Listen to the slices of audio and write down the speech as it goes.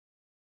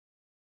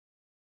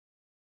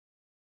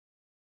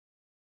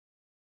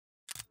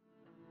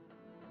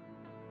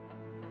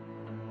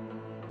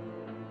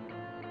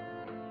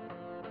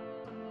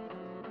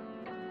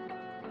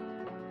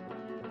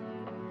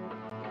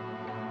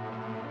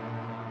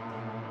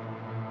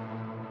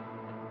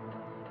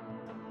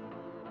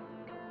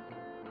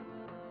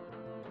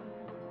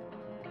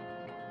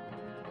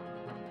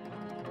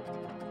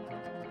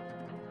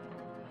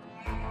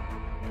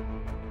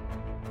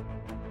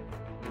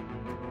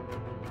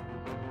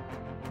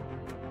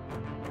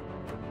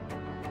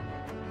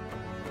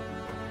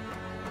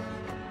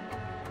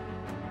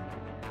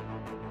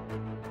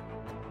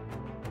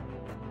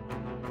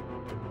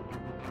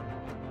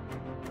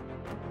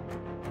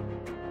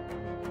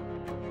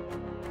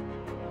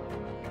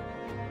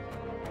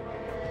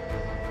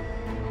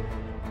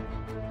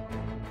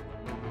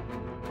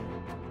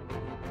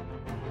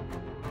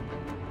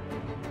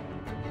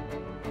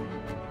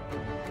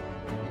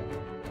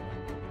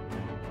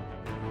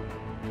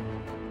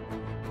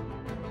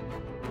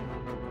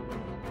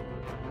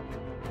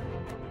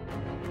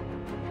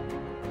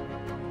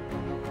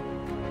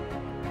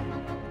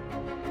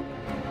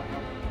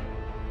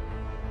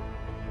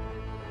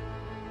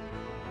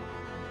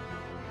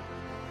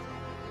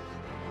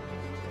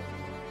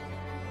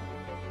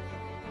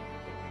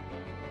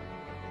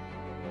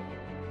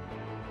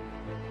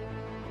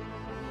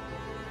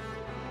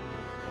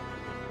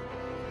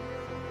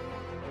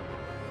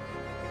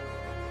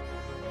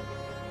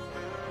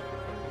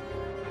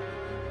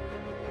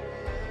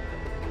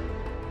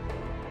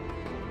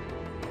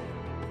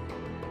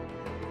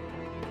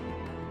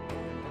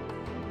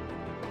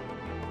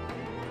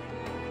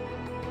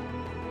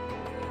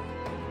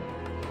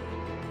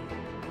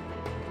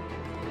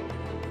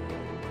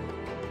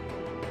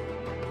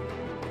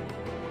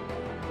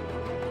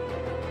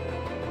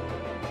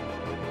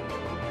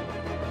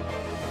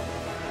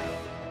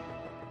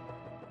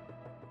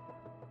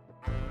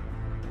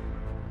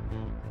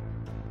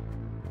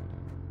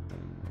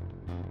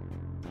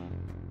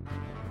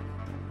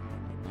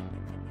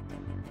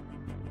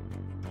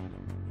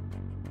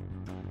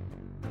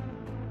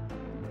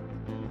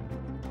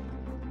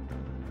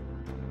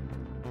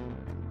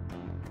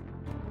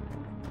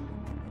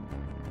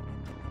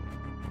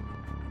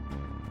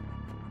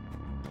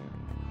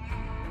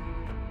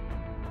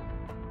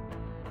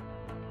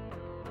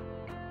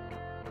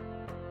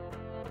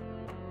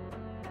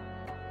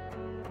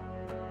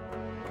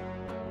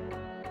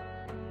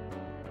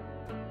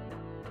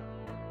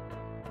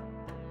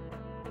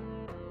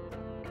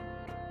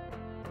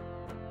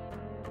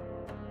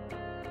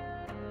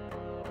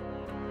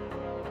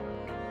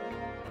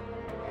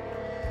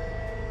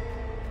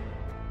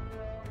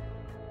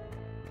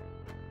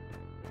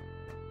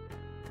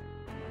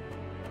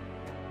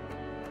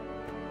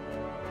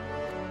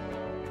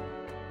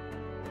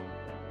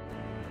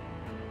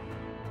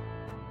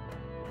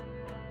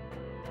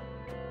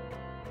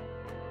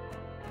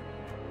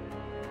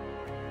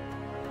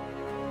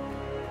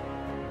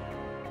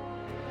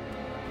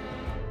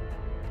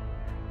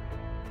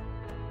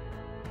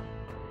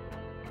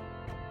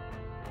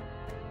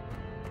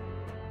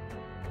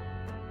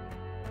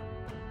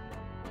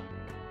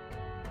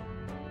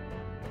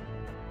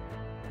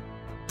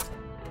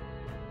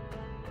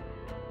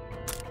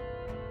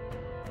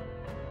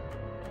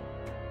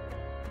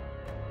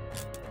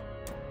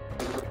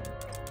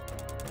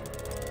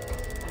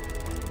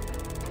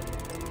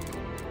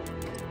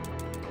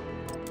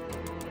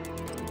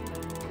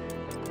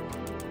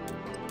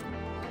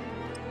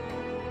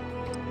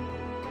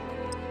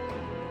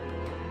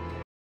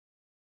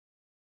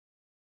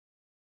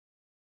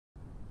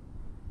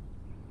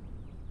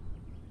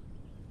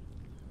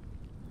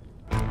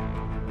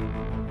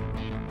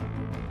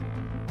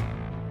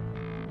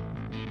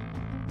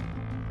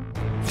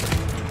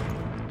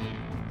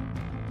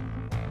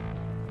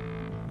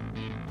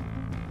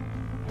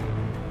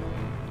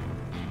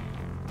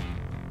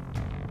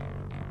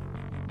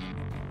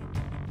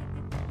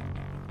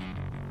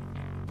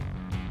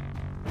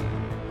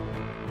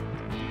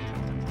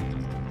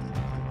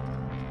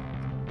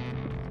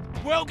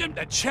Welcome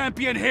to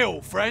Champion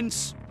Hill,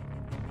 friends.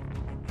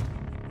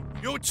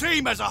 Your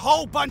team has a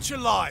whole bunch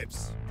of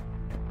lives.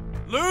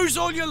 Lose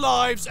all your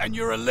lives and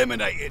you're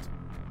eliminated.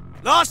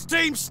 Last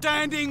team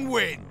standing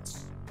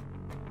wins.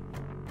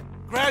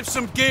 Grab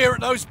some gear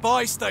at those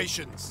buy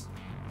stations.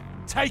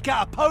 Take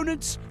out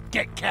opponents,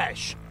 get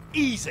cash.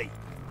 Easy.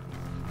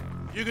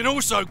 You can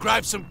also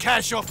grab some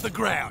cash off the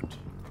ground.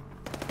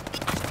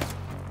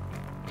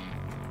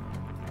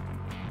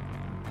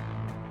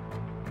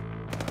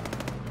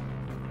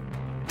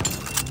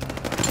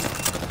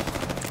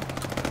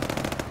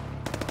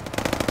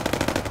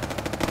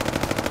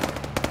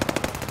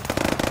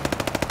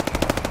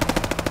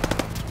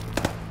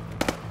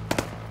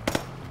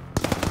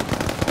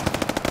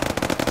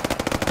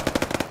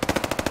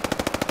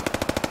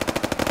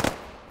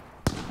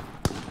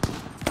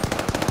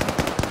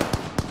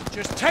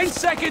 Just 10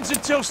 seconds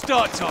until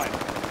start time.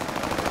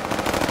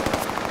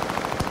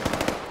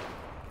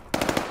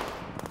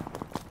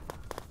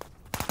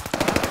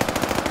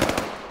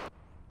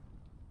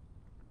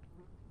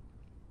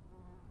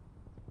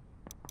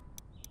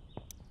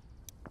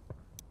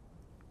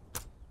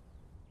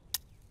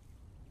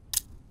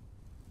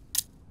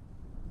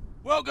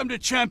 Welcome to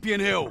Champion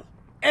Hill.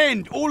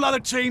 End all other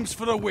teams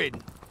for the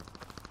win.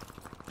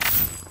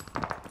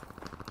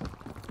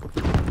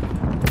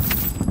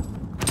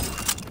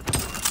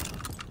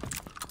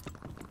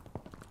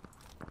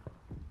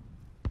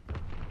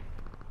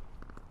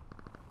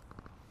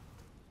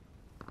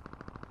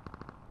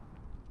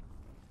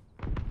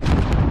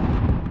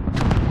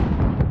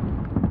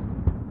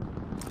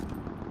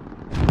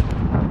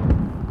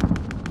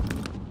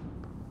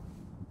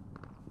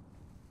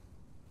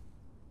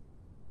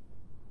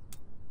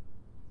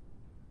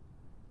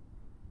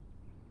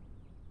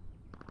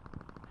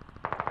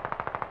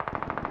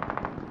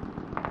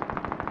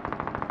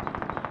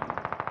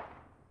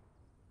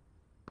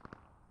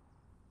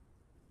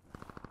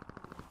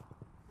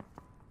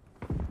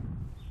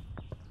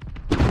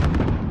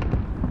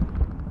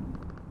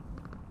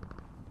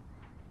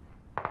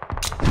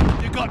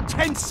 You got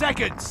 10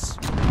 seconds!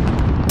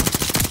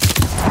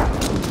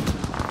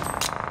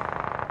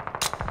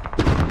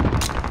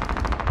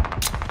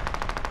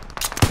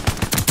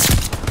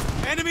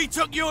 Enemy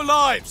took your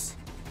lives!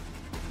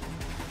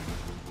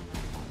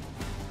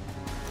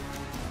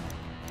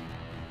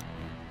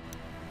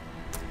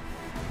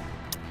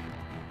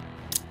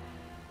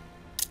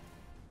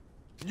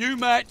 New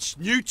match,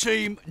 new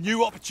team,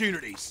 new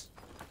opportunities.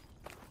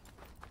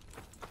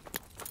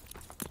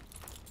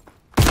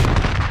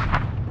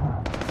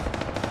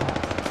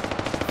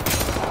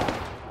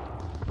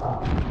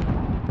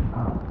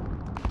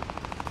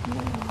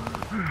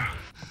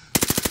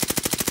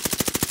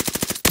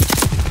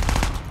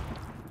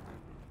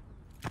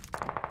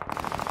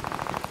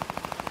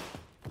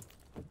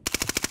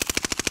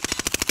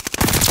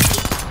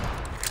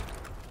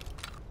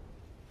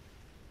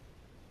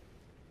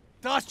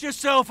 Dust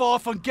yourself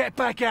off and get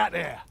back out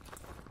there.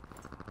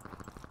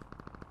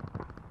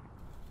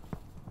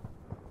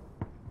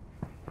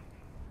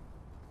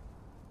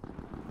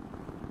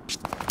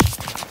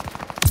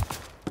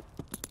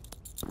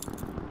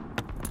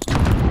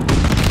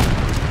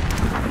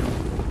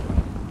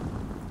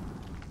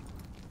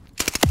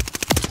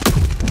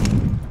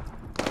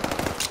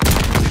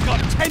 You've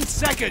got 10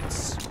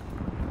 seconds.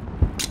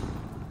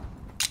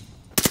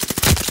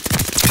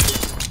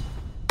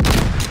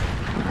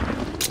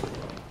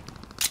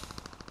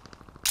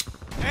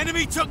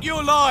 Enemy took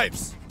your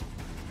lives!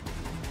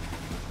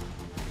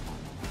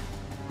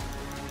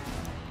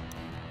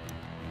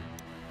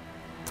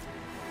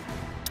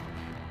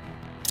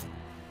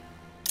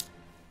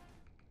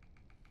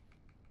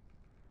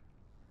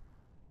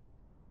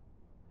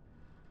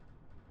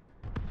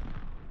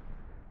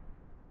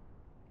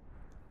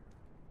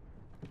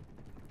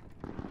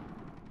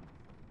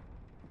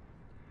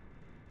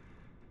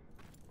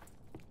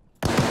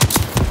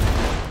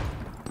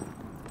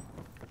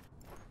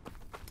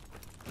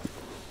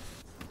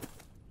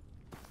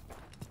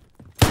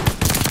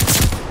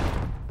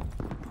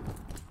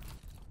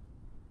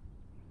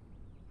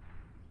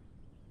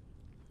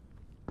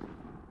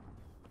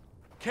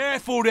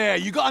 Careful there,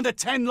 you got under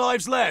 10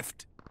 lives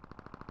left.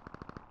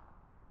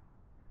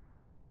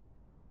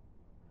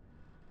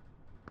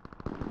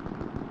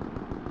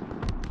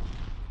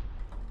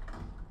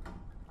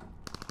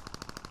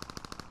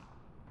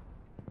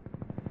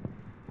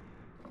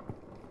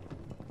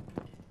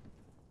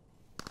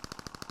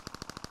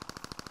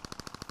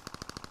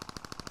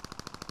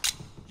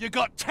 You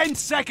got 10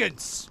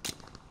 seconds.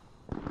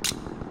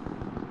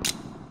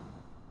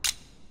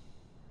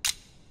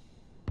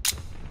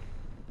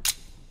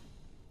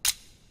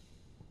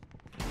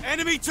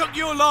 Enemy took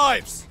your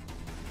lives!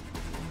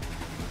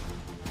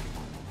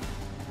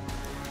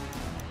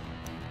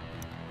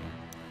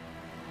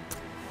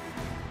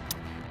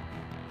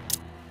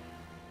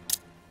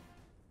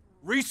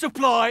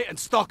 Resupply and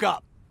stock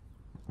up.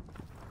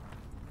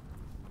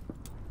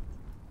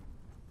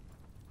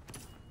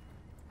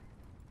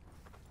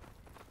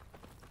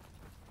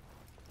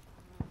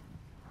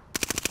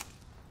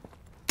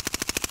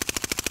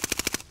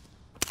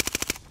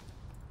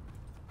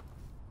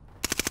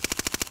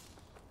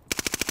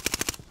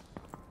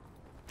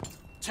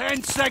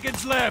 Ten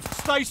seconds left.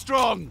 Stay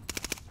strong.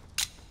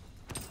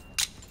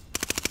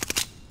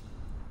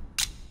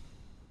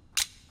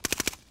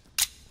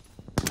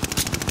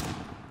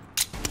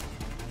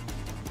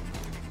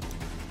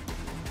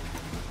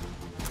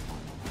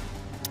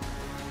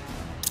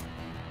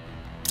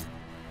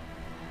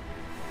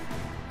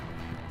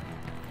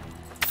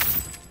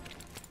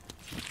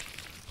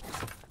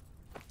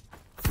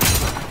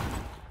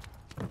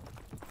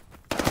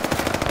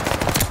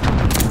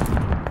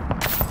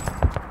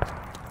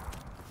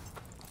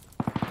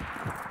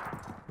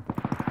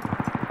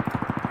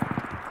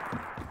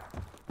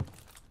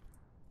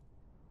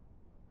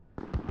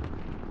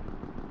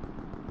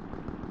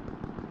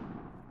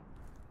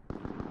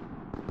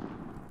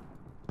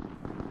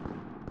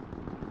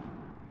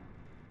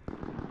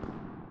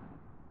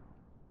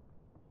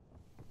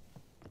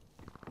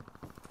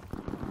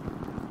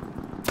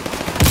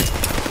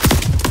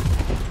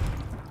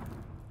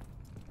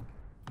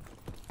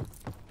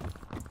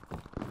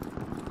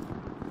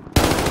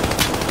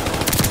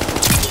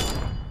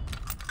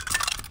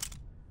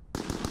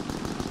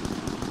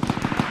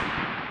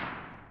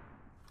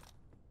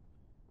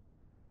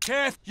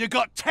 Keth, you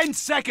got 10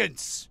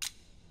 seconds!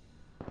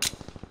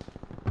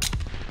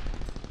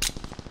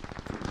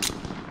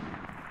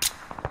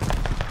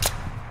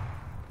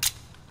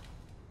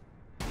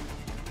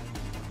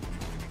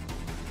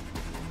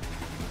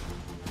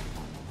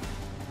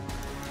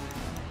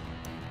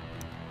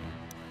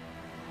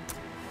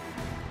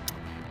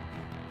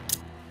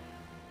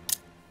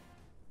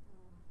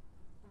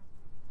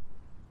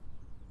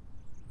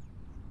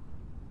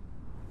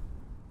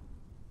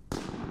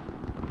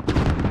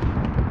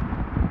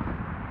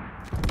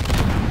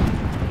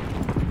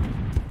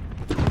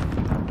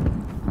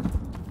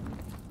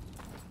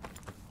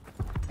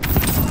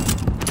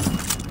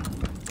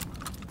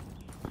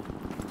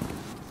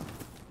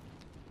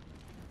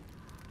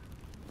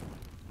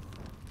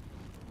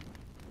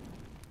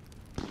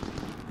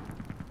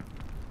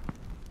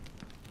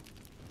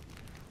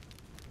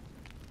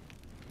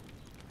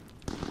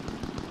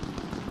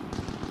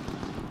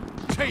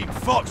 Team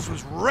Fox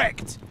was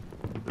wrecked.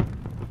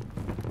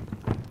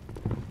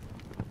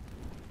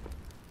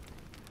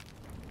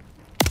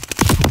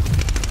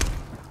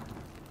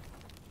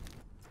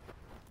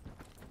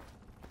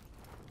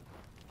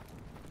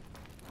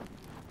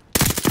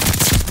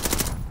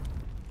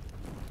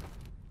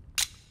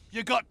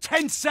 You got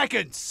 10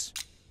 seconds.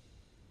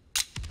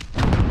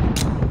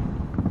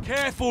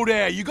 Careful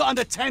there, you got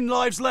under 10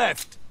 lives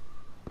left.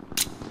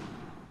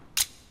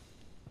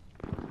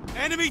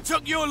 Enemy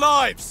took your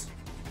lives.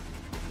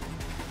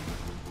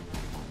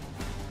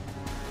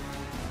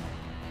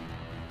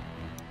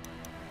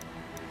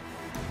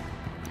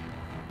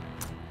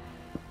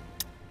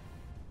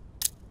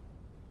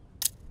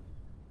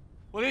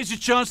 Well, here's your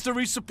chance to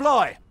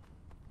resupply.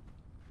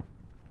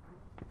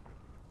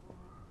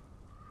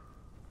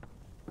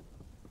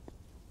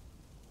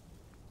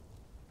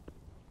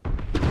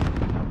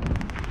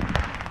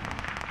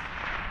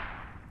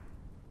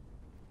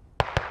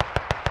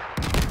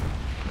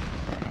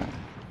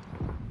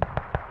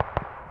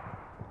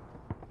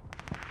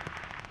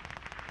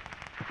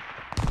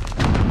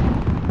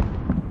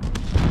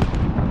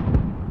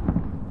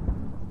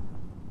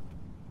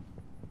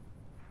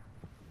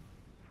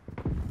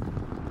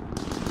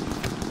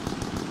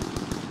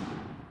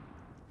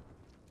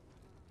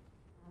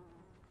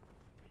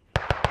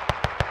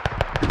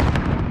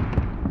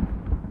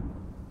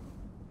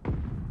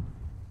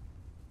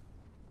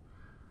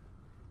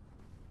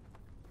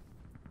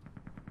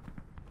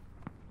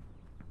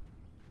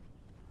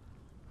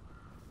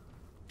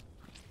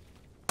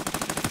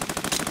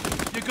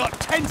 You got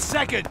 10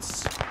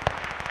 seconds.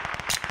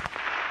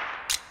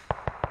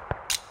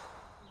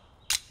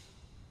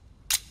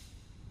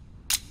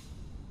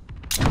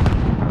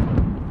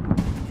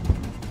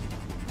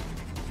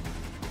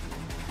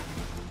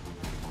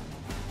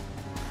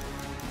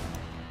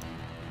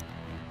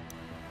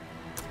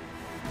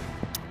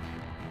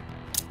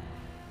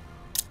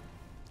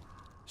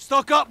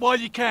 Stock up while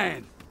you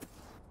can.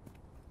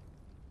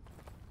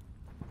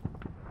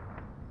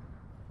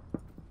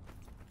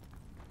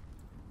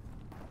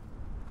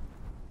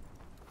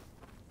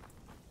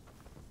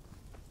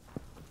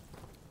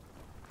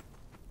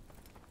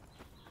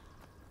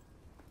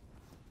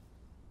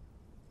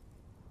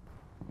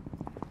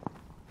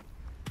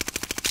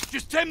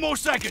 Just 10 more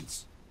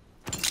seconds.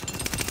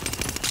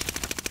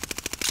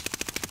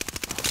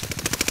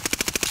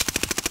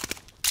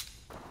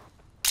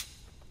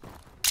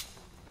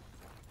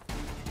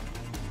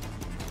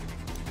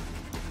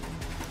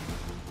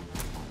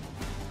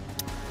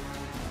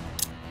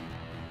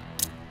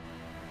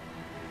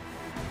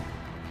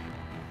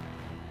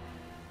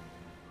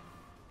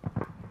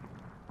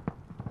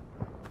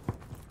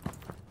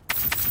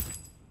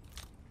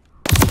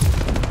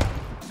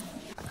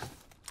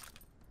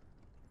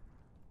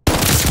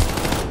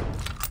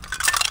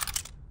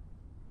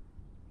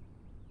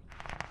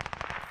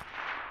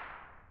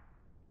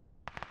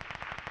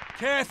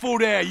 Careful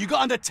there, you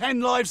got under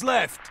 10 lives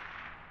left.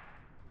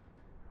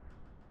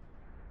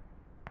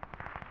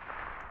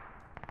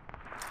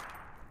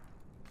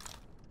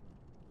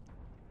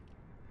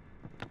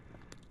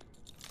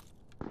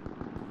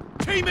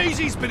 Team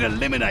Easy's been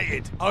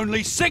eliminated.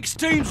 Only 6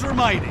 teams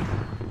remaining.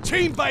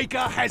 Team Baker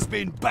has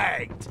been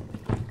bagged.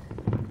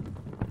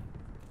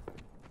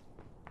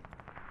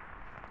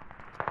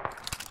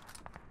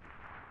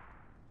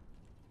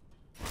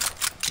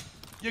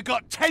 You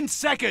got 10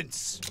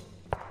 seconds.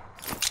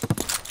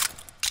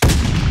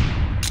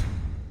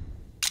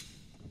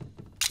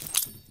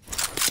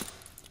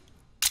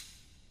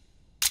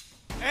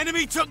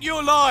 Enemy took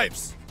your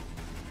lives!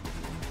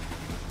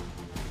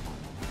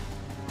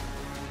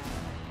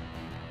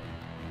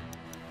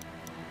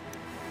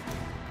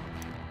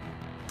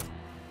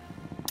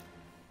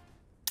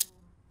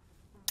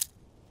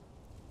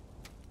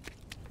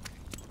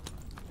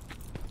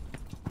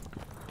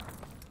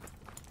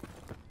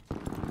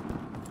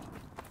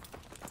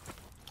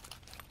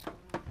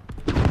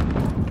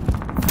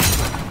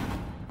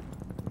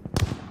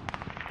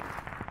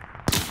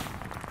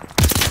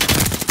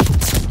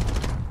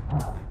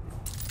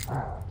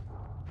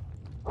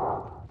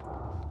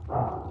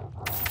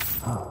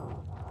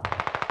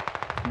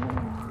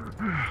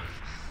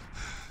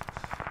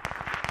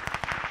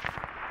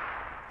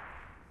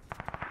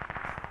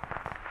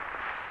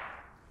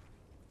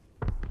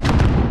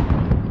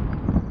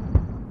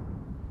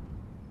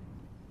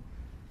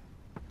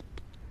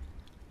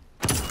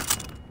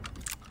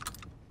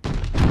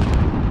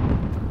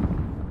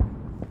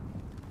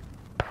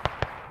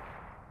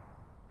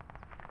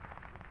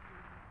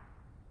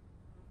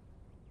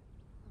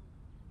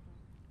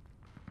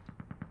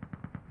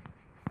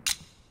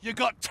 You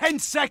got 10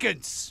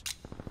 seconds!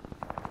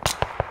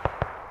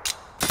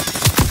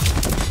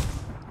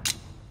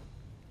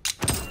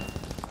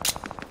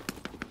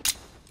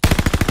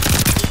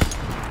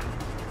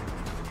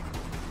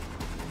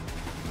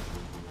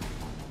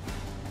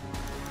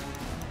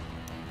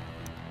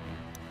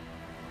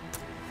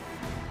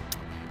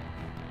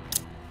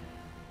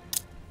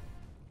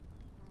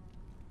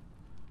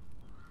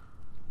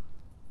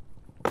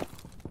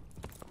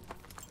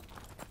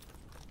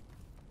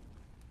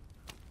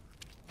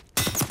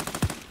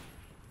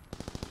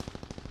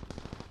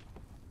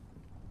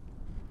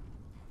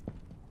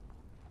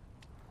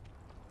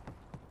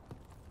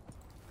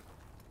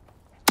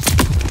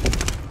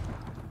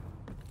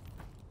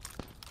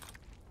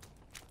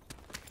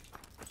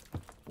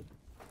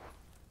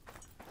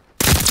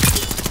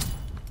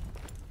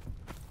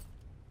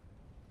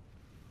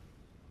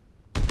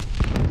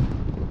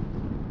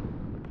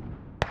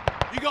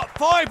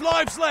 5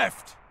 lives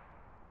left.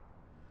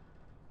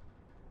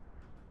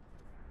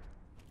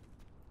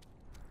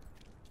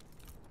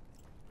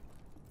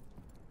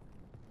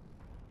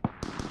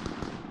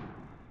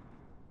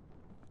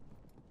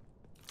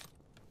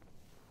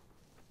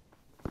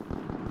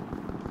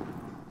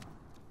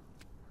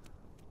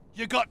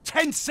 You got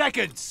 10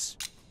 seconds.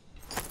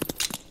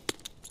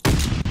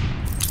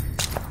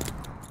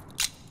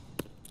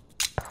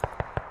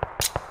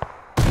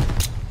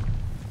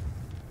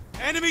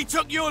 Enemy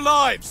took your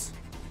lives.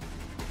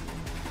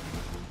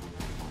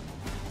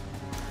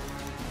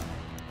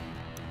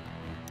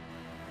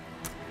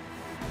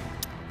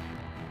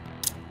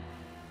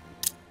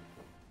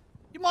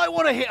 You might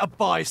want to hit a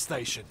buy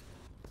station.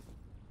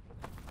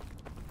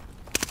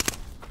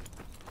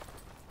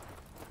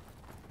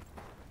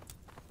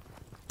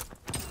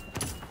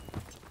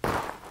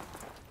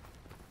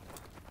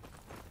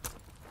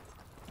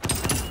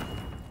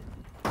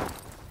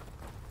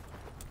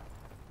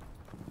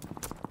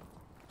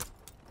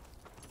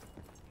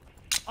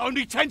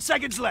 Only 10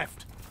 seconds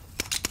left.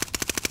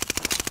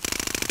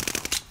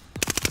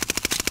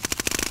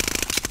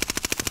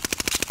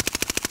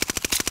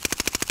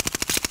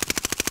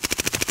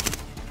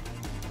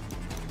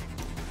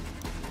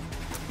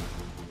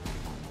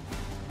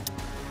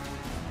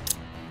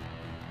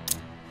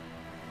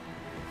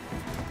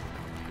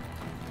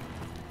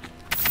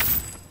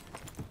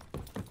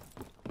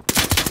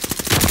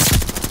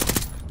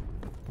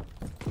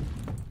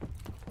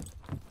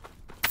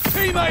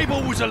 Team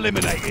Able was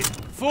eliminated.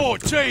 4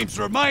 teams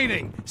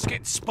remaining. It's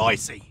getting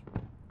spicy.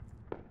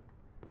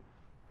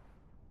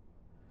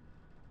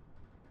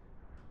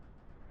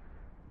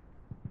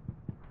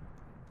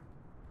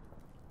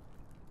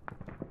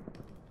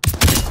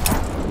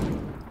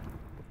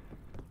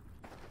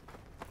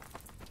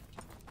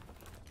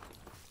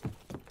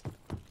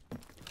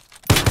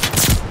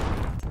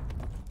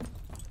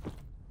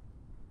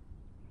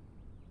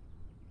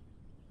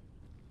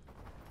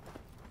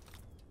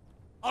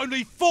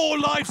 Only 4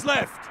 lives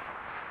left.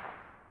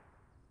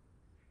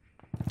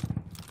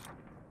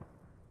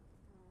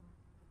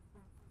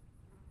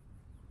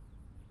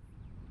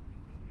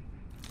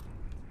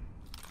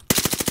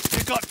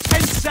 You've got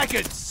 10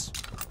 seconds.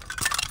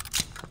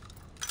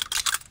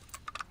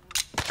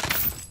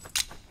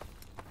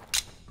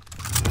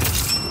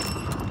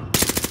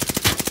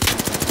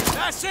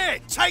 That's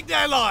it. Take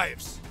their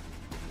lives.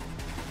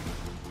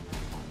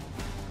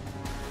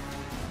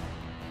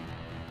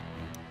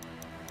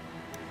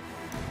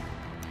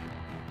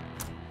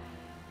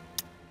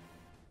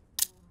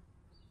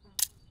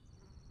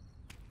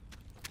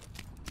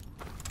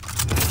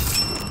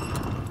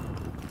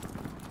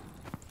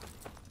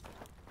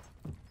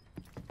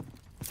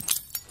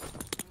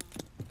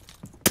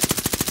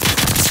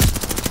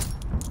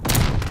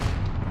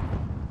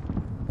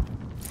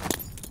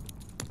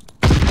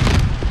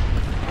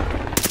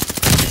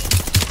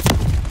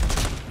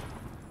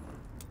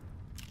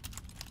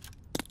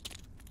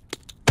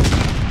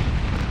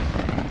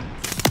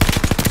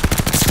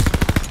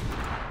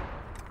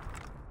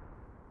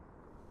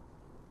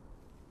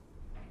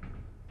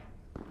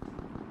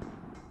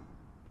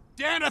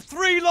 Down to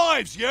 3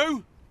 lives,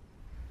 you!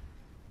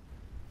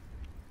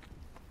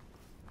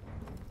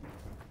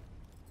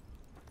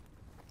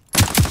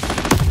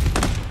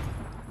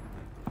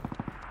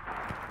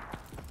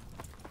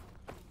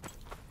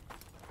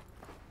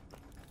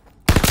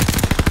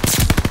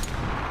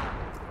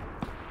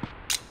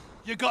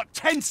 You got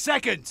 10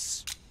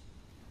 seconds!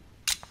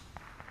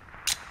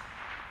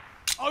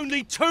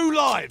 Only 2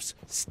 lives!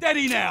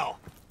 Steady now!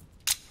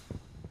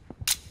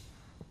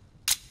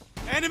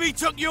 Enemy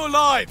took your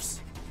lives!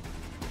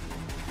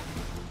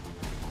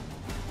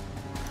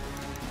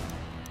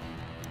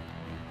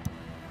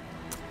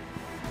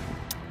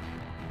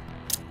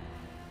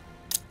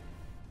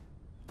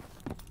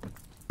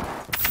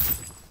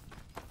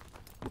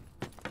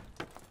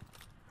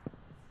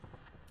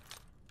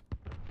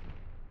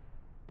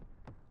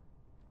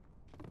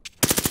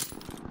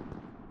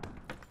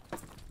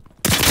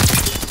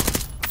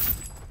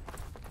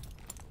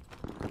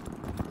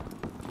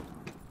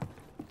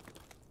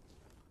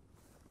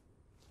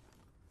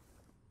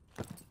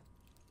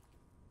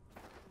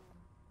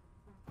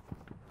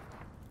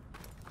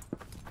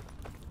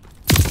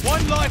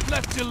 One life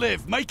left to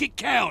live. Make it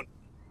count.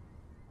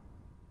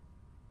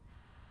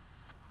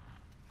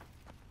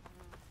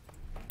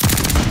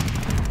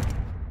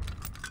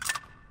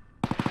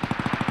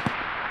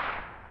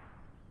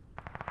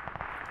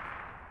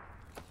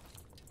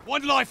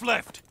 One life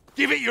left.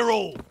 Give it your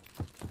all.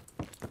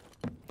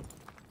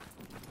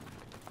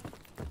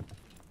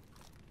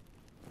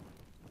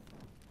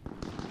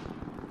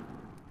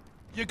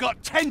 You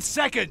got 10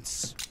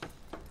 seconds.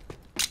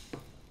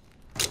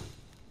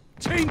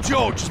 Team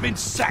George has been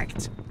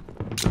sacked.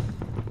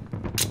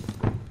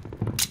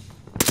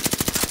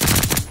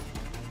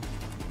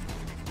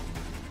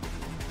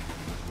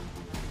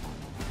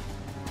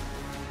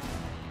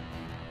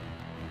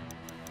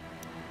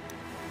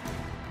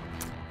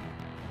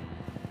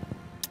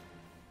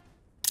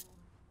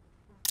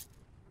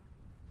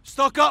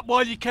 Stock up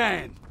while you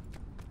can.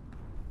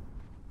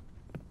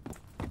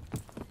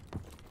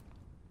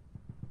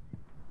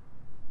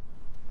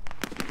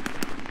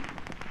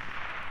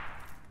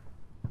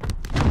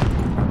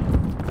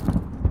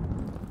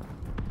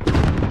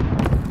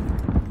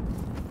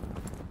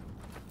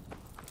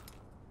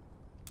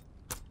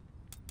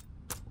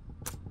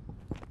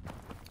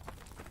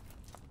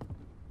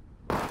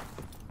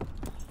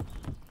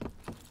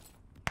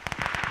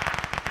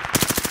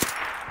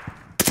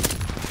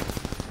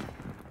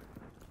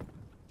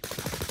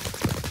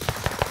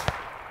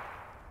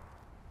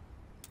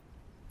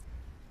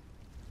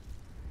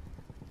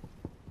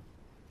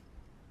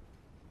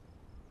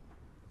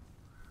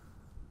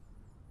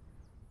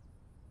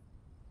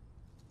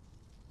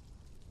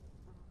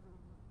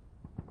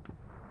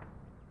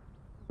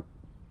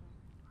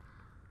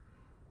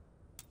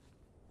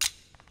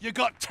 You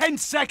got 10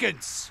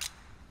 seconds!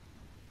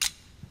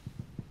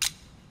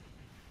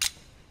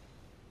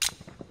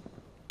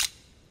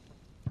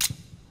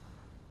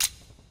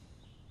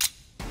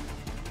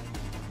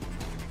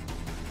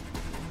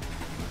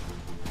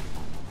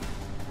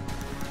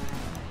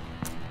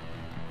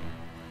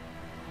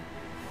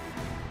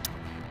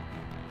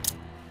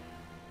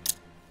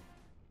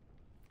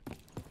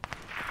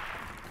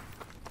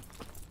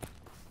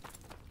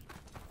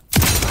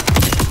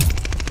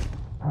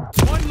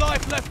 One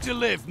life left to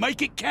live.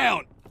 Make it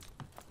count.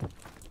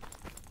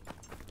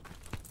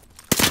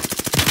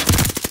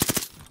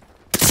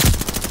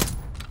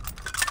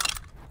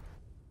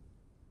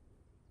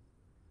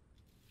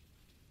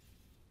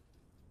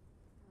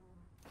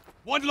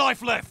 One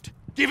life left.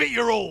 Give it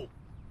your all.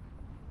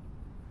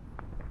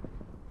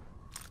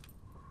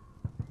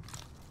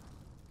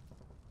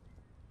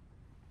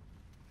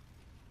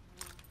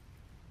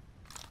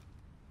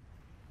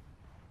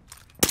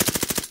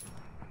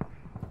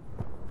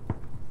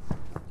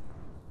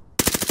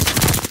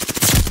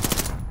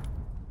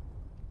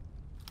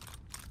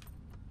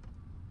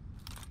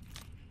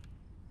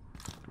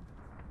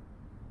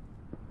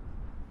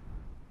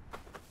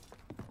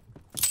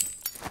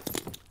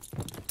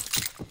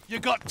 You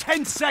got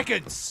 10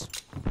 seconds!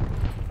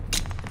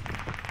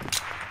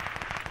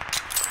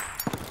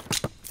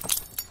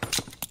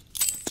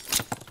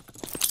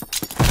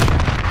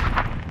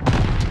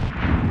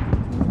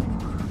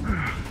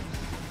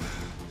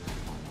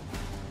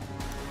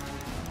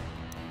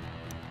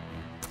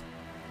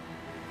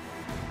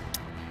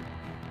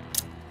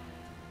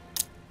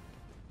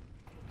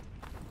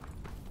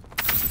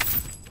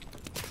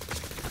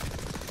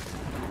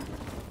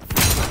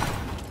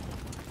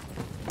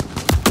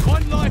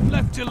 One life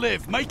left to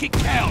live. Make it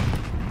count.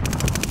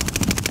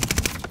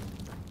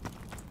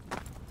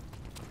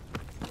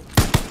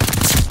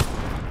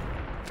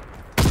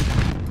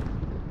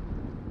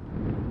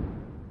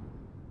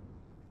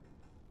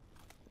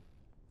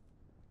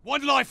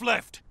 One life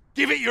left.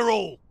 Give it your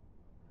all.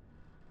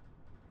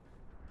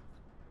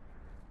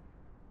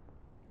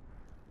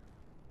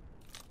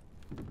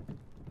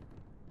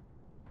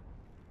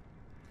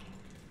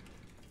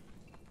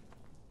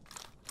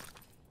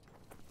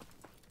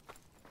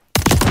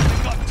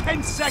 You've got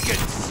 10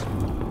 seconds.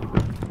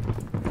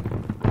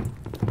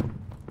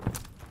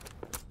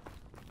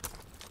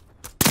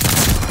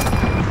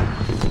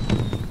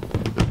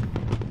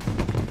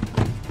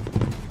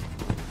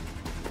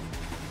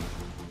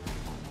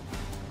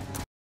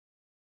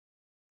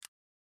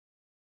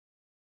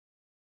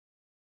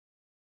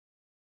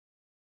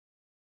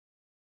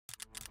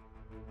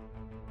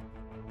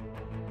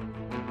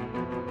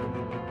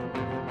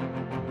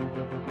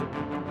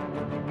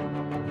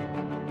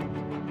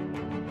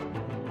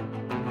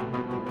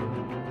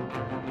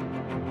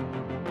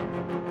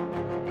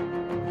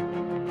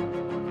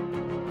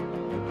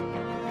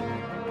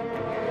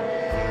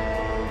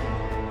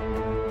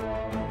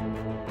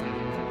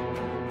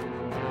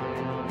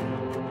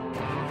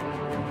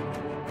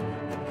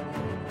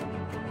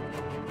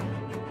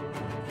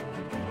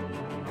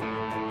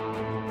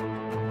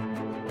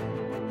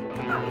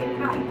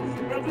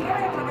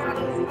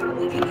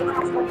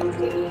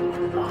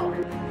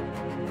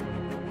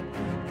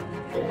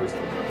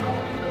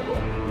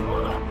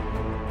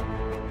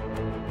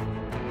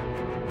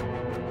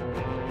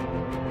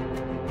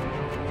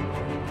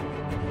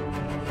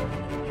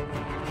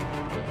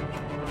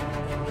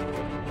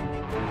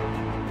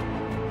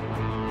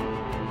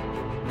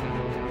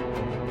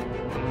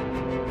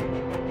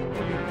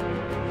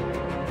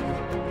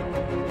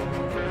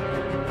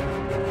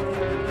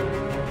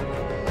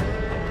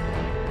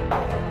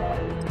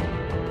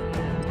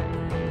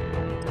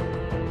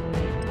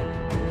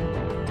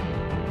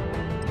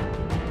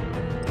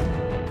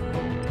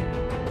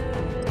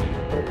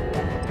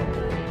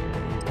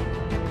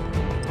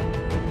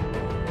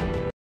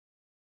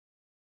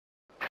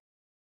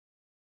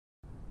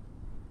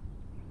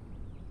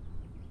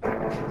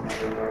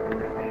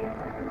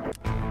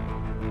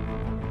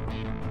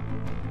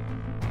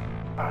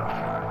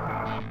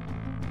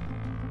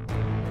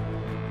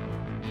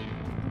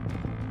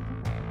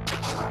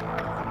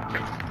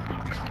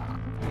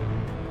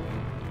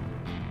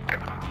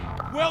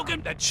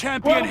 Welcome to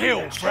Champion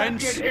Hill,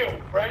 friends.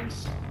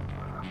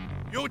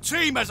 Your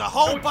team has a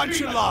whole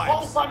bunch of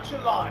lives.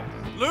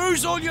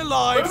 Lose all your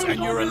lives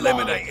and you're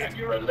eliminated.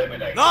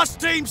 Last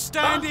team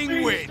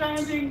standing wins.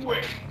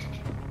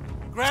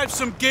 Grab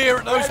some gear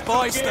at those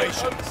buy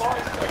stations.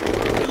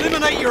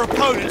 Eliminate your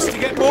opponents to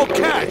get more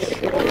cash.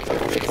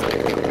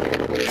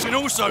 You can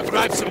also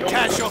grab some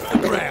cash off the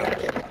ground.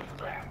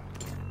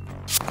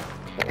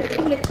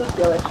 Что мне тут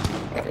делать?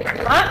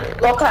 А?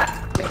 Лока!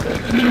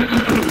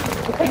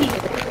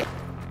 Уходите.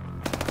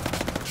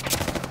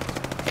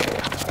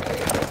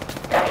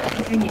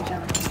 Извините.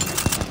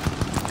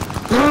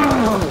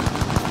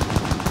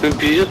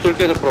 Пиздец,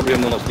 только эта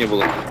проблема у нас не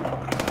было.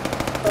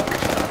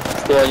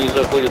 Что они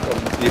заходят там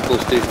и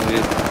пустые.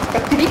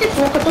 Как ты видишь,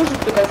 Лока тоже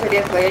туда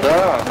залезла. Я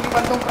Да. не в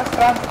одном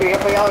пространстве, я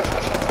боялась,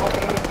 что сейчас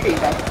смотрим быстрее,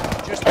 да?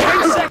 Just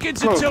 10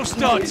 seconds until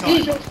start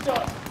time.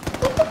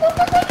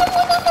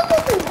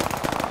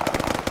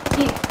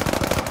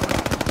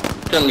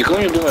 Я никого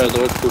не думаю,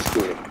 давайте пушку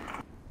уже.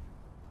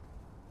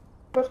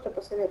 Просто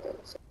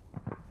посоветоваться.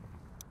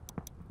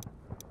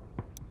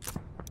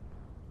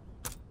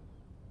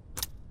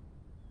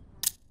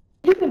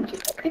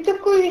 Ты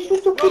такой еще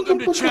Welcome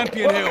to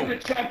Champion Hill.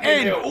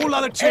 End all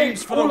other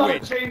teams for the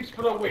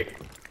win.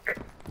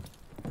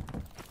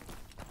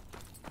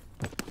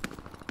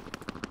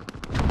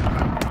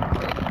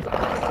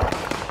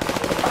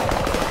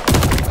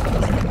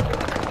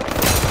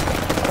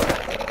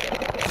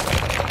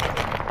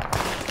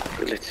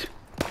 Блять.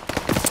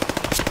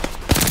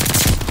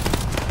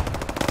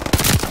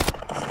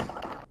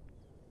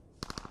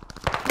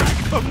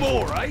 For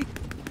more, eh?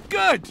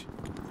 Good.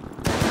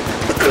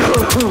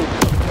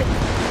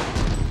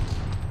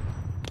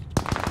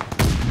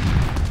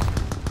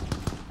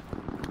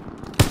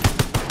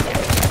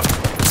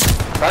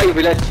 Ай,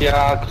 блять,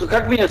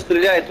 как меня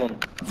стреляет он?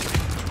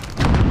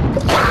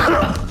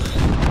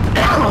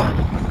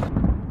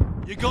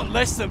 You got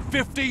less than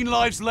 15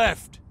 lives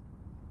left.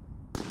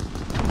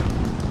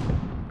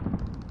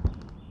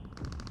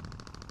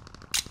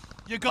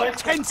 You got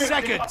 10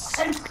 seconds.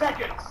 10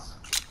 seconds.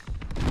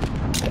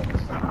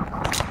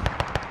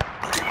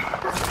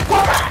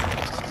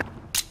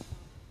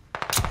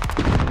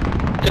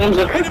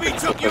 Enemy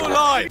took your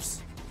lives.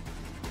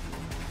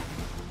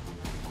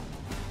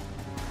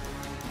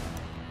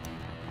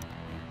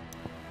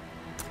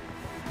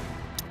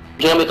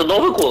 Джем, это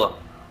новый кола?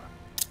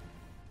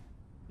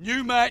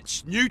 New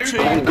match, new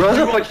team.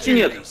 Газа new почти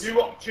нет. opportunities. New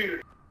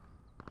opportunity.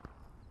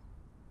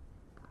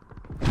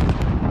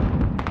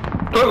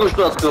 Только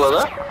что открыла,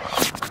 да?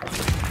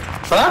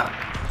 А?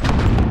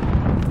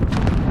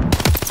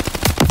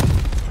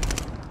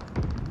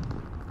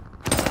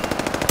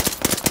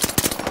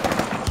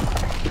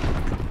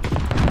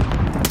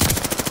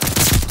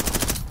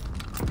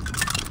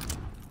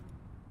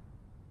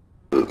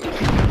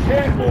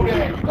 Careful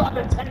there. You got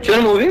the 10.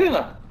 Чем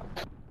уверена?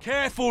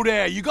 Careful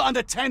there, you got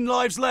under 10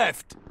 lives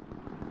left.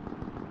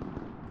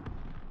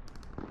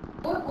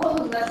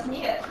 у нас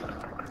нет.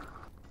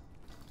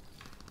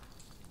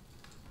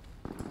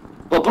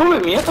 Попробуй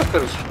меня так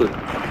кажется, что ли?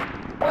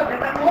 Вот,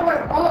 это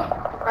новая кола.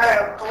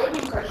 Такая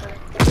холодненькая же.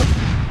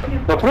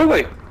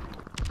 Попробуй.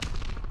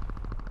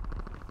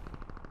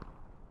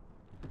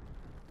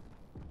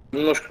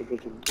 Немножко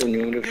просто не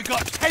умрешь. You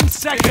got 10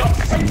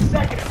 seconds. 10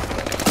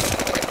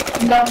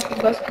 seconds. Да,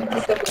 газ как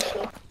будто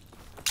вышел.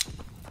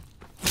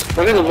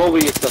 Наверное,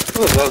 новый есть,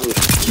 открыла сразу.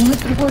 Ну,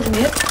 другой же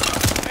нет.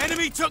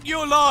 Enemy took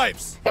your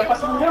lives. Я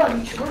посмотрела,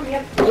 ничего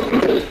нет.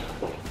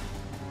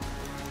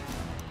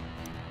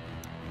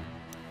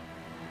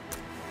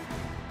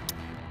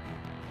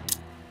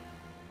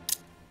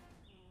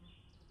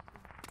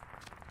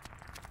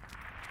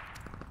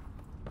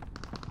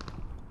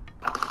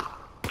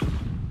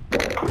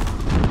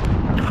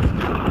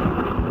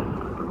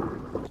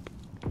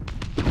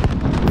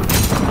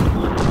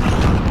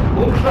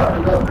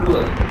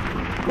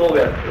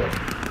 Новый открыла.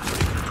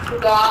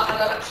 Да,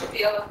 она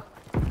расшипела.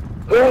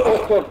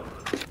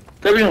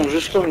 Да блин, уже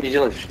что мне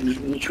делать?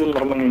 Ничего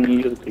нормально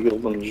не идет, это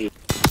ёбаный жизнь.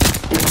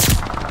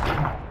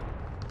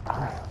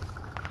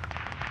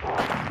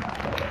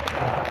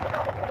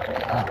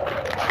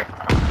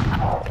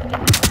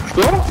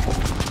 Что?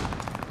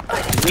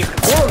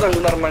 Никакого даже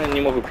нормально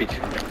не могу пить.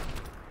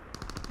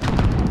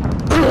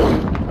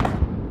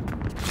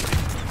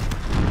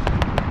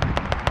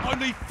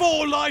 Only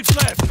 4 lives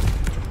left.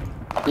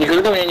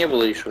 Никогда у меня не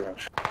было еще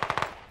раньше.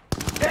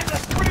 Get the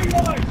 3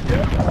 lives,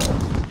 dude.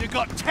 You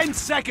got 10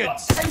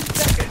 seconds. 10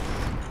 seconds.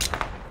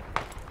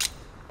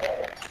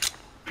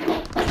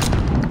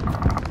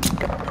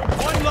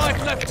 One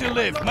life left to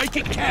live. Make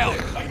it count.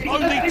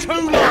 Only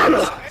 2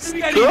 lives.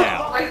 Steady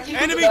now.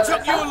 Enemy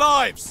took your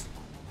lives.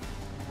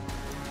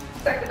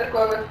 Так,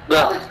 такой вот.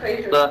 Да, палочка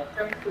и да.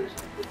 прям слышно.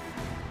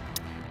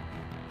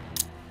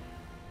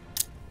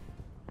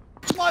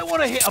 Might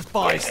want to hit a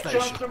buy Chance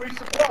station. to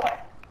resupply.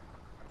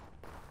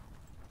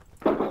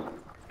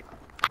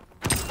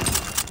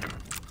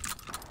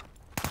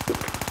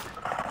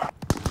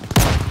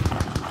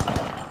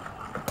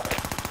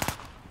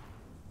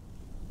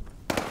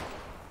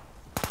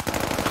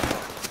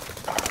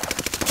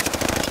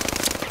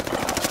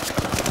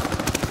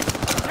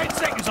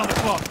 On the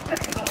clock.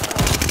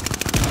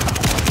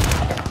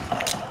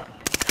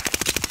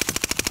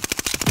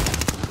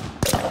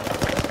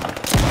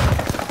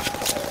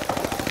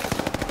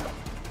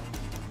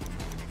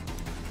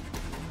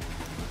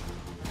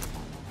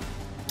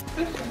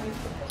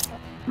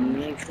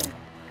 Ничего.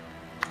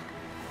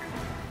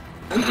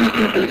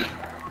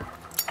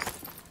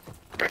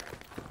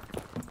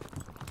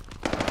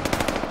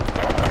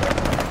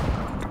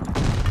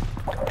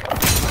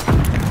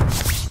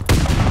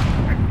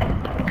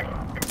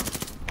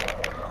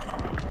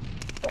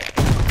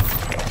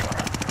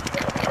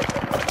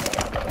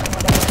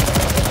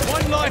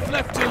 One life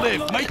left to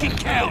live. Make it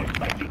count.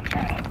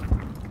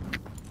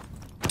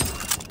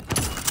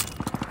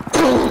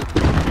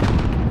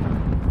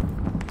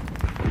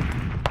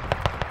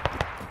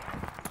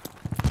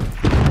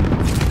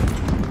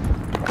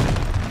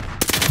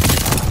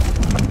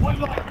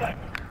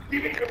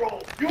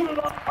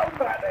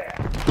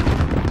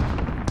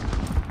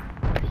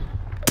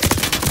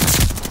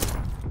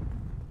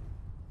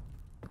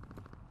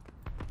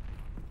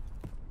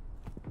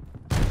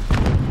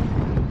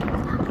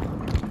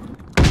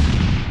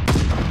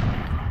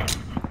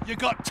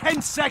 got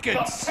 10 seconds.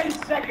 Got 10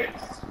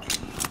 seconds.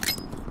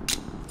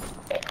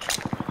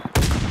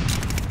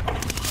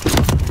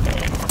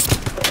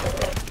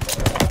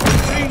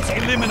 Team's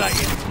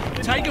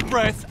eliminated. Take a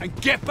breath and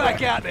get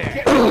back out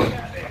there.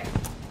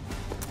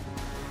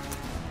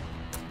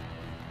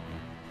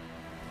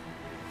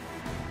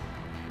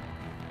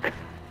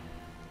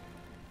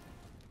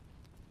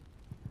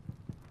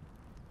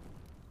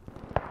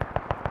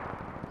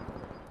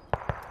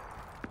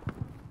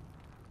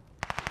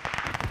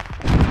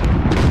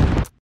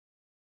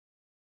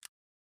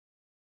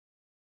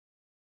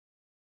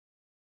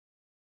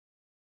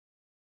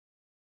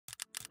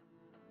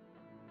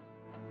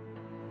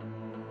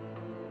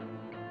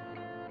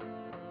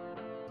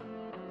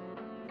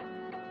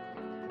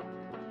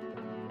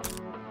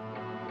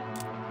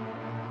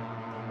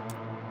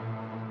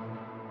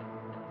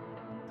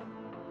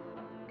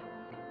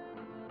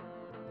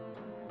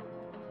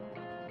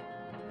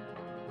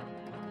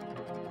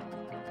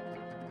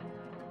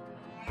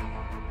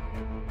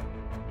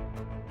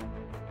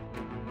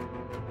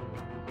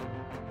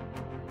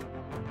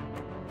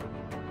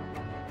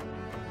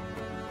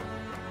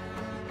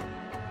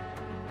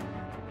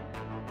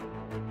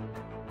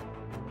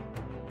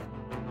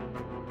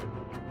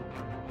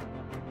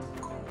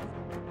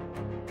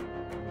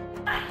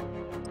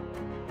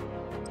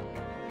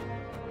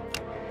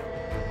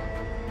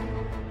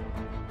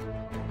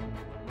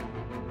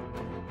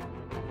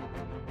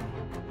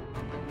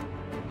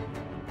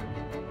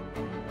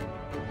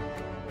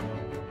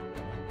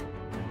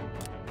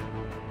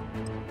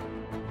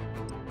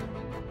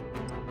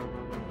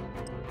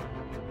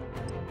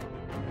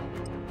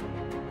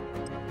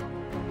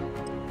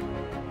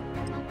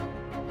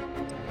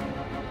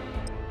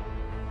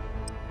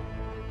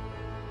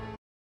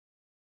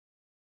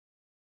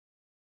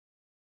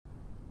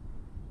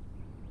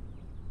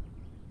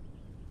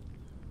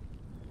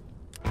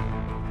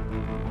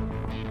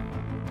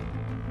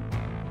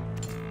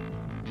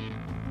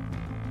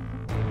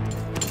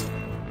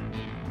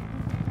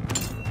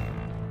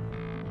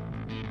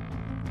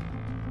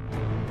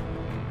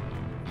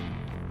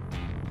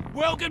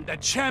 Welcome to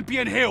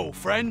Champion Hill,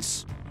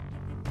 friends.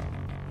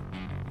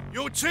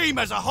 Your team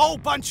has a whole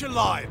bunch of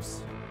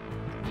lives.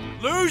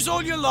 Lose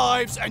all your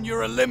lives and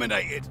you're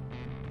eliminated.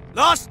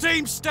 Last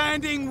team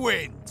standing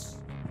wins.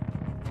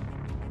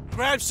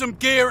 Grab some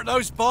gear at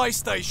those buy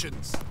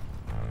stations.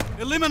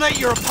 Eliminate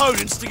your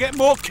opponents to get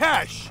more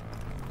cash.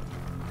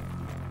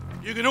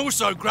 You can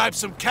also grab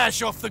some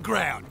cash off the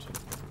ground.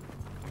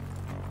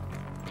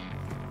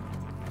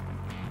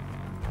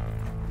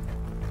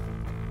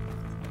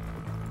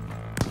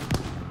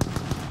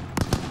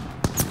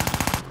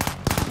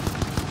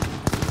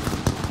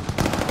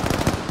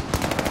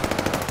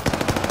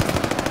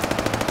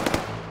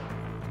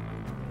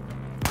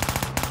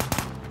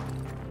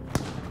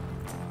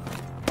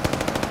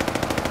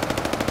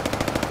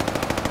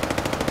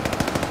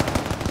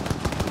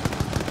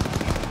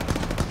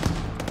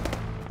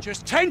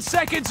 Just 10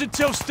 seconds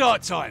until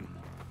start time.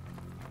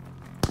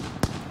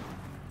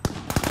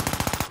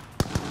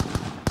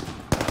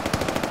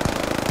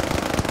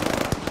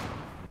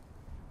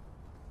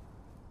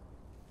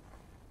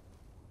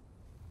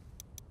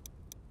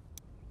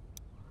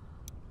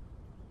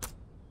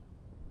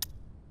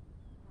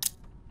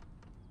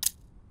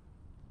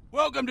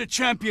 Welcome to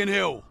Champion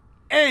Hill.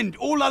 End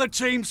all other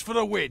teams for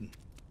the win.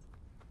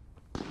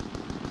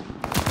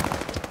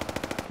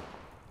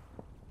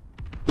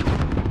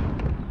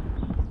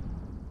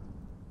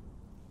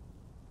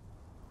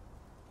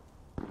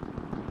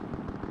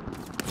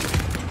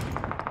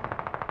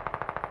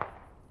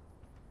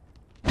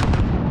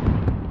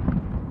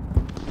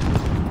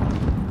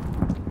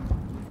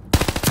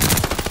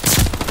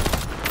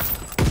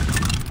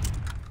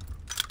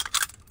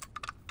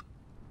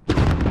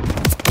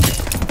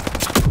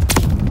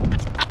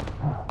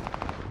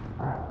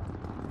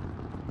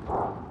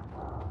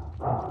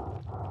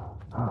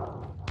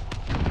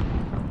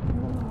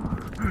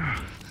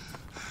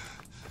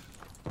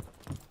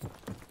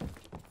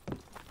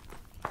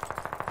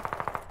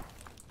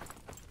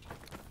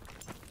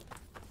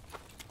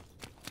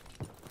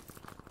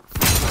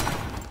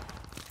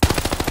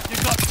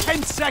 You've got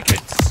 10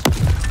 seconds.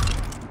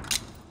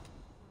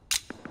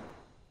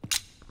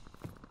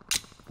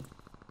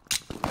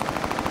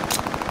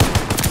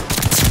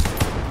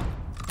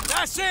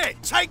 That's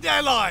it. Take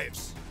their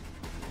lives.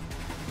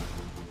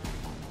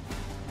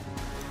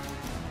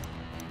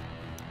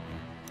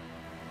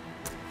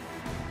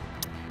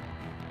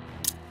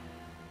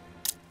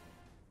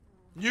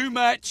 New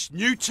match,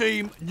 new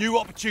team, new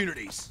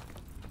opportunities.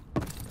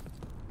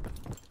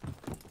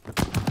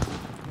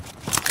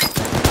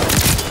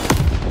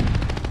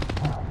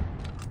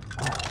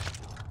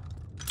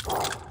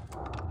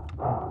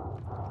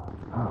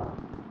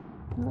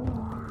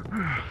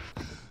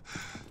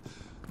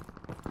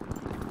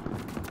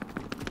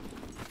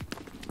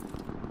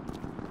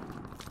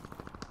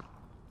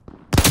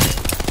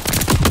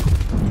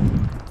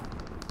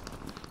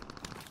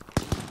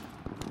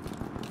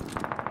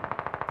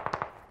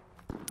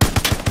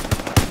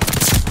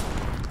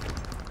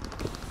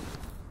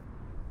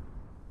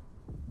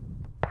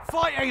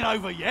 Fight ain't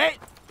over yet.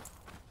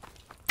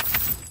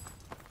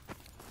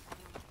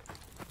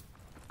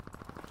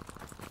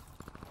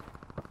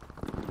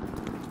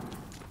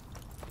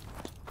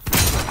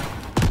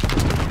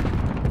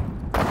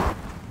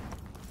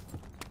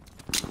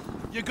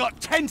 You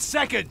got 10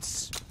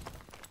 seconds.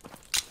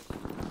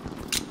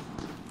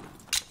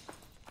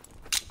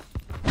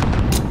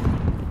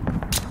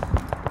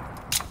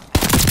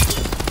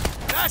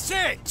 That's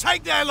it.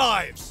 Take their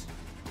lives.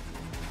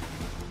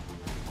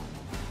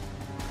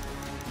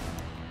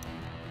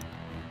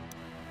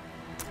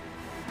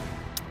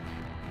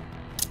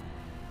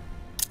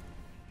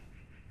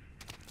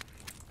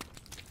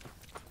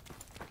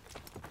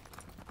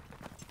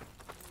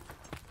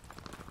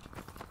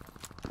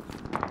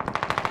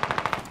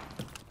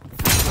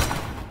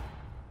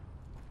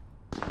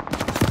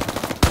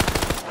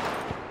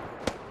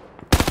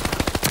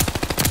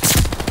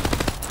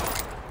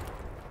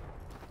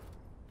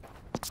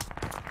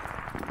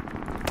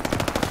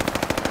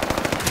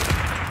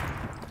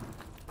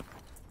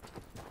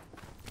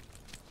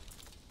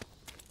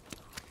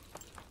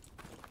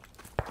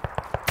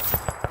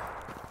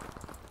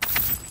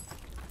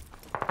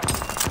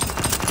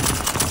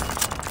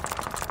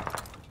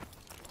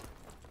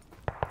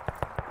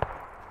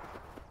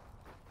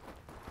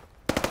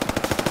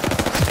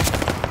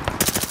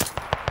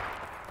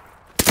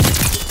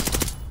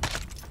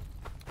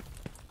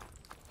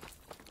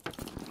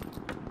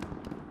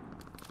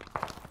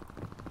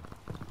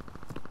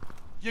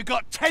 You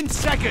got 10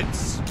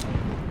 seconds.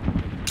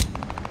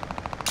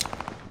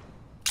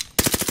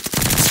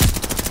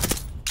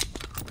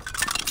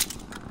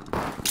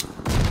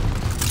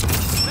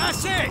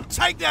 That's it.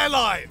 Take their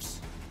lives.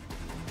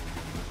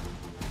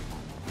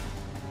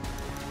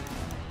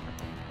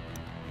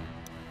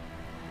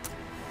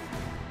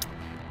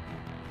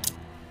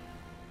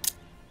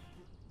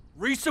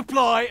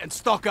 Resupply and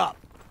stock up.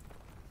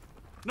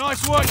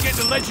 Nice work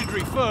getting the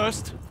legendary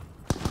first.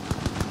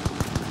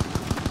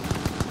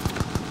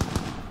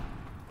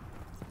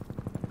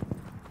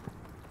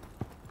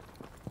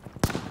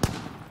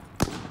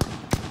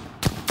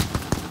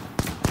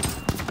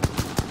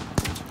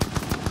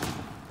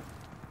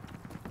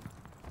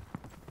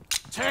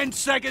 Ten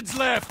seconds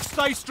left.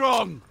 Stay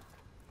strong.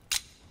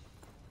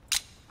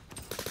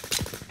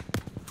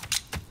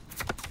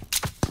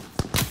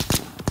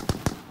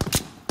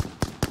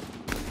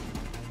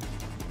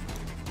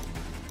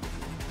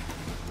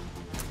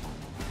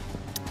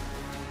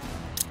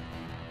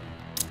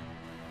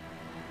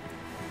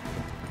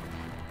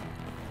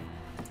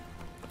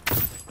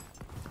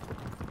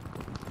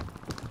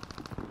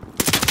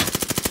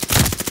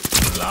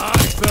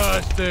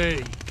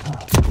 Bloodthirsty.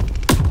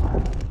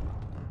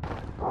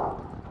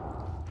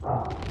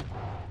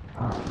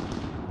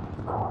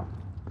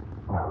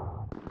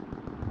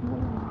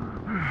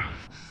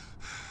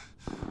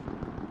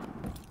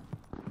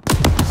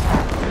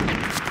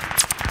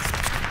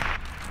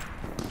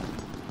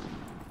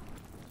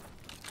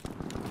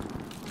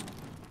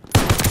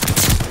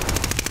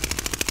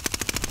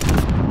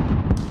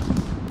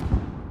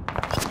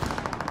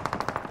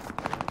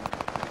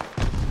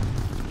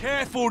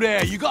 Careful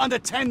there, you got under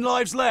 10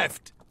 lives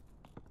left.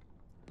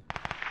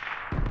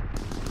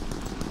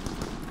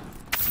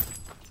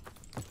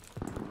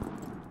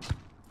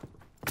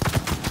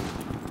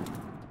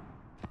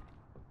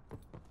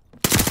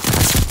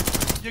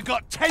 You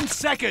got 10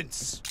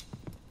 seconds.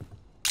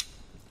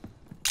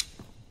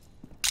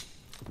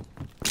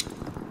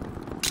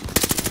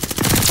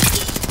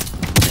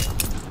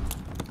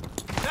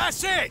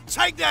 That's it,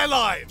 take their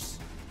lives.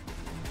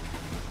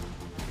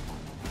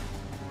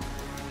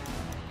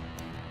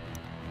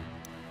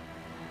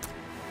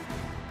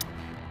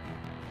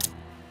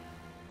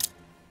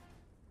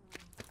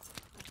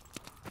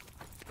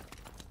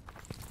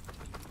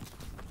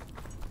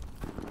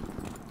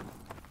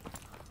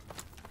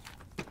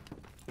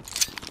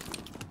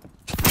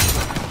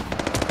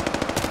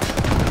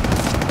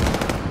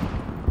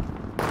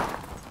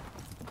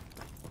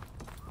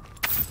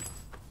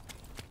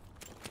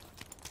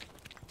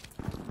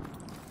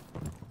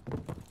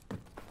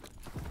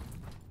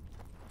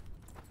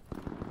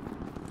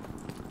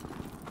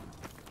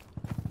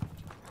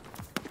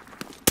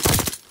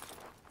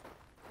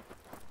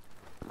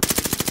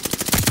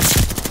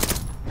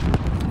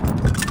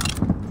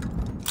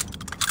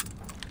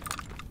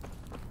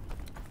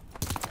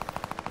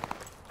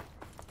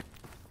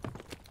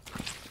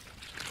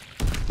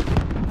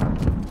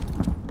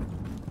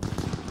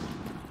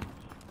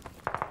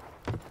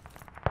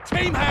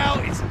 Team Hal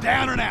is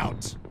down and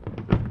out.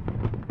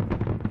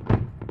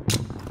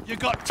 You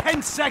got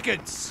 10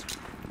 seconds.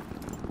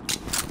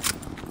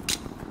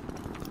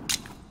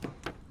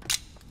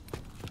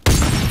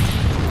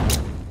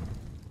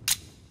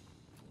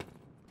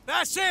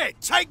 That's it!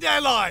 Take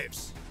their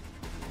lives!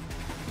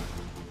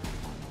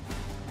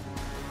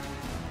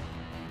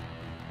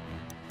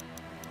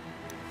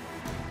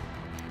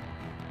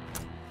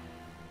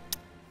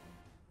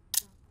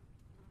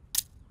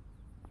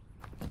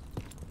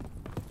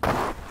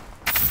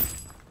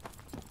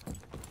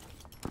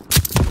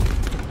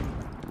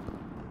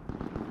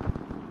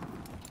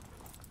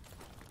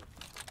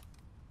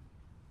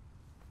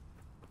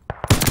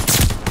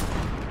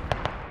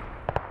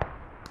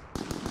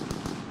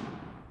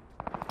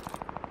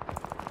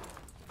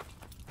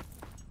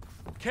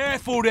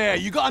 Careful there,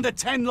 you got under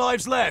 10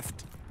 lives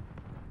left.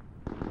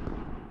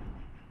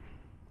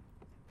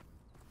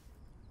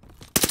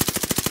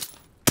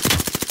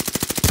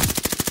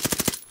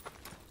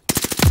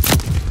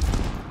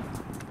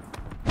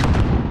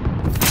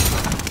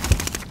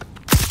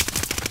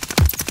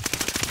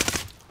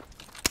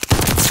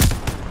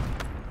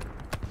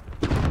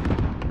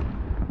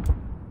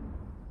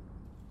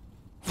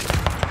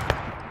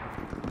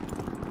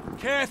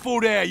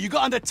 Careful there, you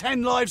got under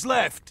 10 lives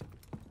left.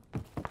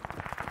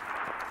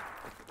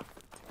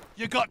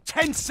 You got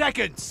 10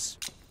 seconds.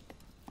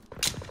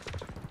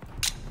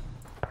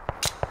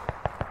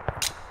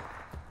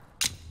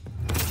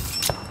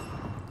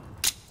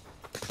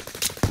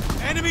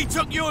 Enemy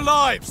took your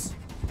lives.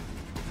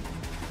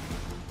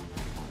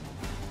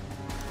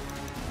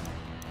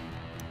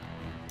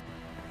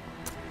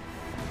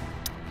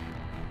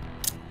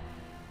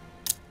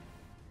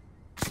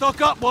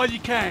 Stock up while you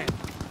can.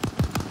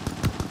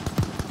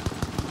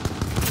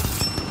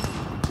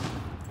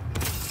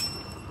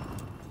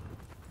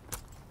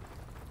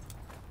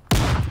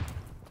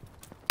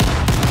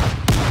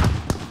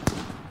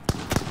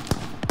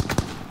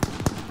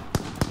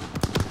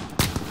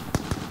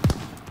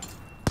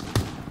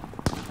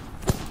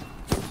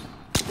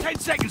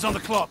 Seconds on the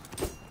clock.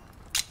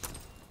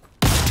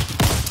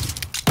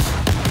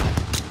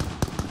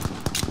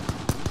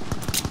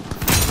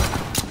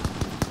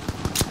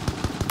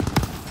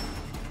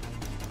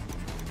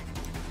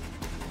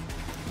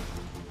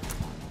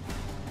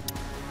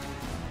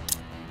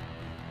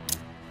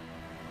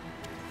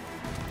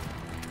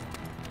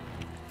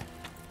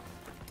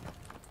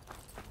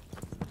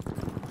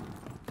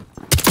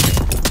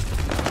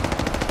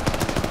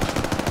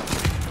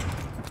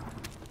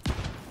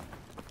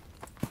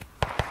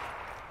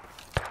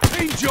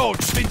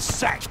 George's been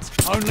sacked.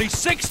 Only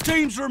 6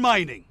 teams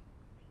remaining.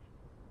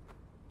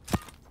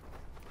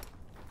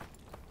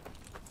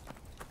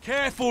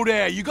 Careful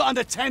there, you got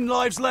under 10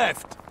 lives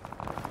left.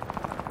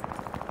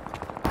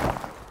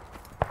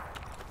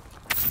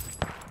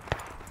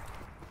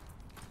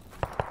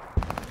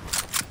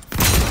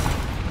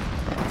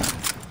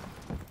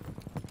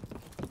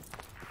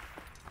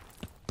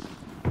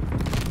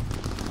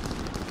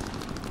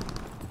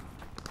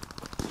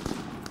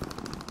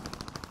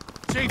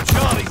 Team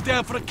Charlie's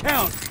down for the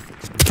count.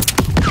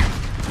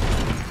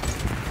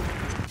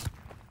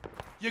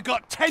 You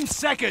got 10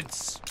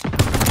 seconds.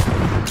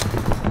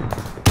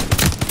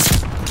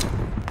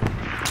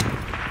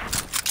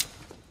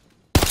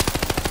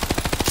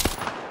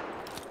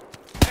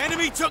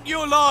 Enemy took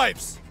your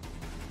lives.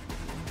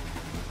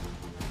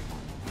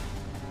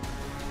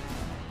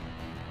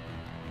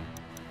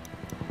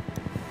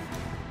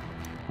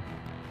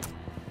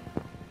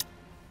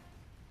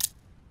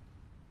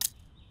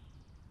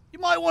 You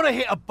might want to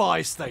hit a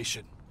buy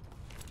station.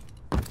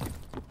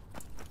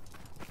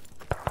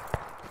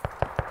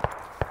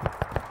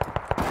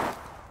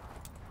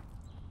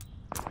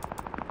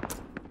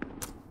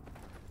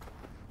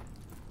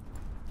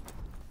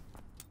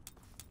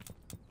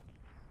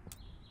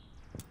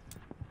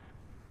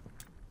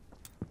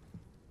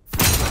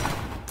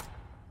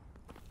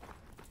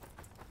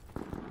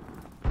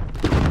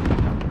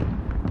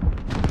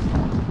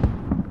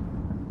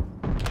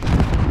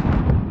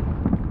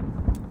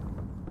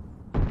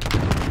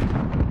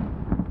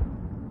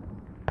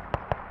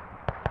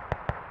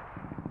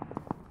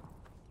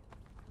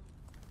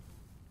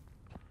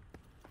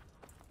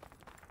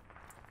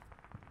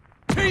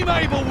 Team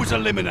Able was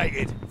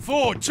eliminated.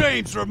 4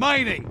 teams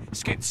remaining.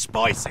 It's getting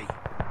spicy.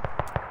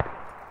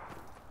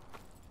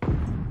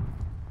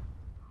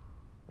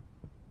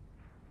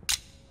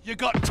 You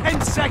got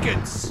 10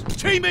 seconds.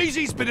 Team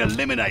Easy's been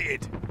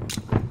eliminated.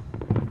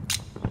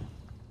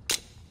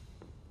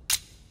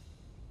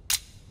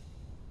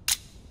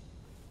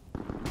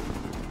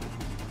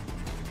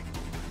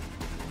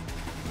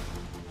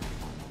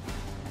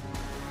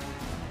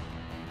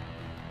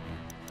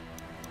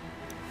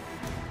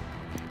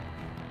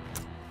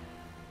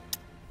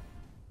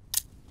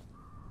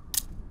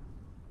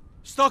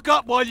 Stock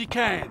up while you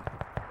can.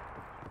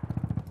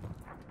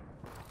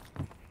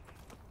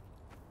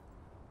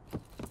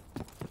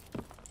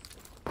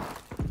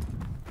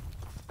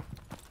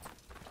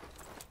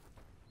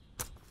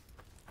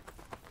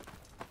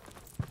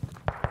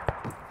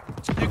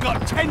 You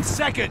got 10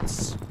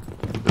 seconds.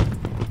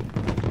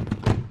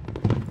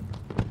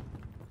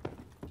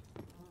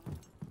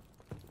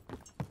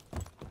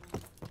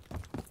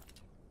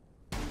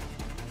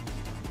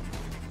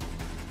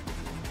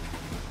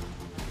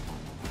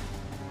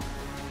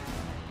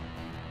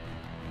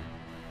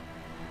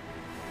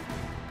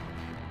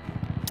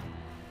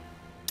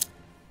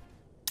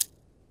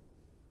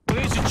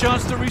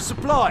 Chance to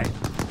resupply.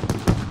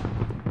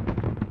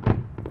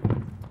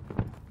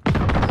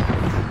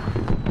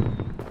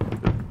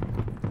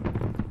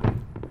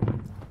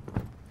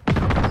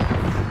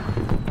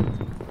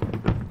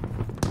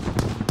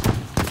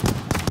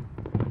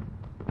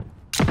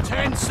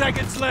 Ten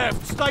seconds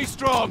left. Stay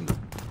strong.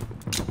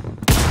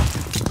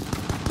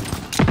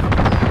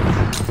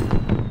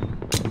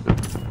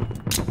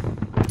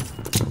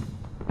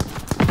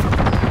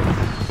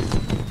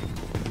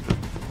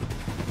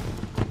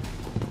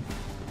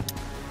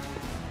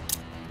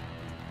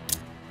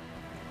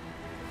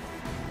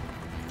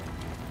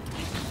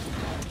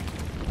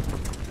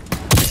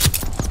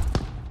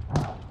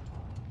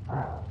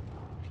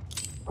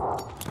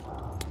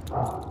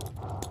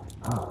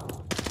 You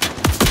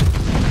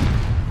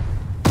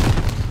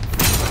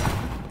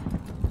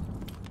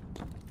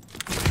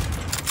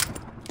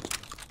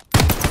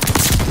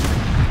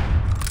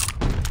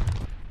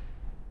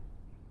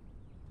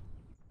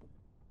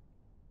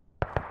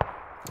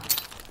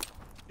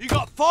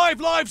got 5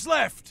 lives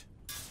left.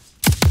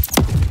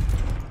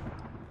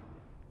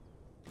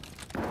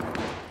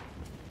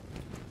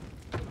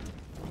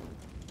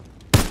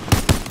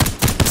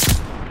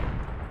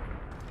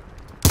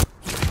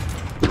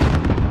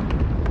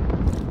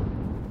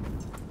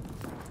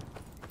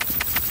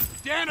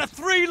 Down to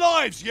 3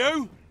 lives,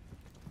 you!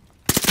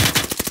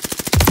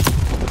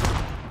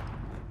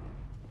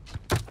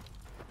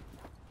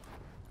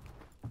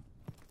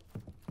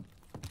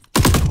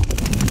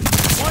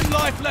 One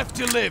life left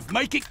to live.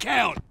 Make it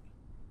count.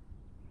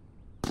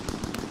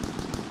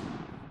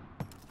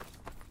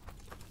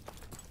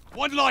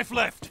 One life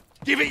left.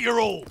 Give it your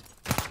all.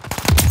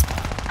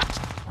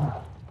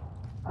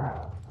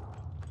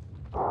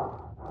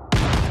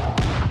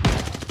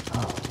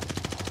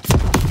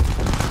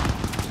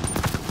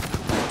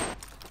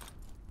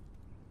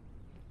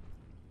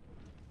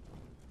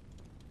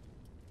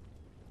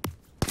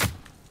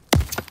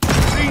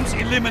 Team's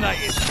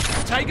eliminated.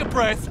 Take a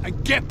breath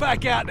and get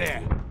back out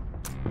there.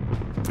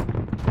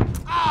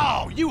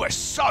 Oh, you were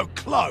so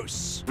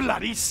close.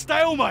 Bloody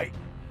stalemate.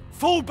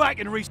 Fall back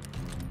and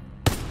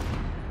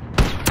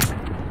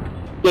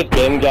Good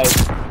game,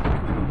 guys.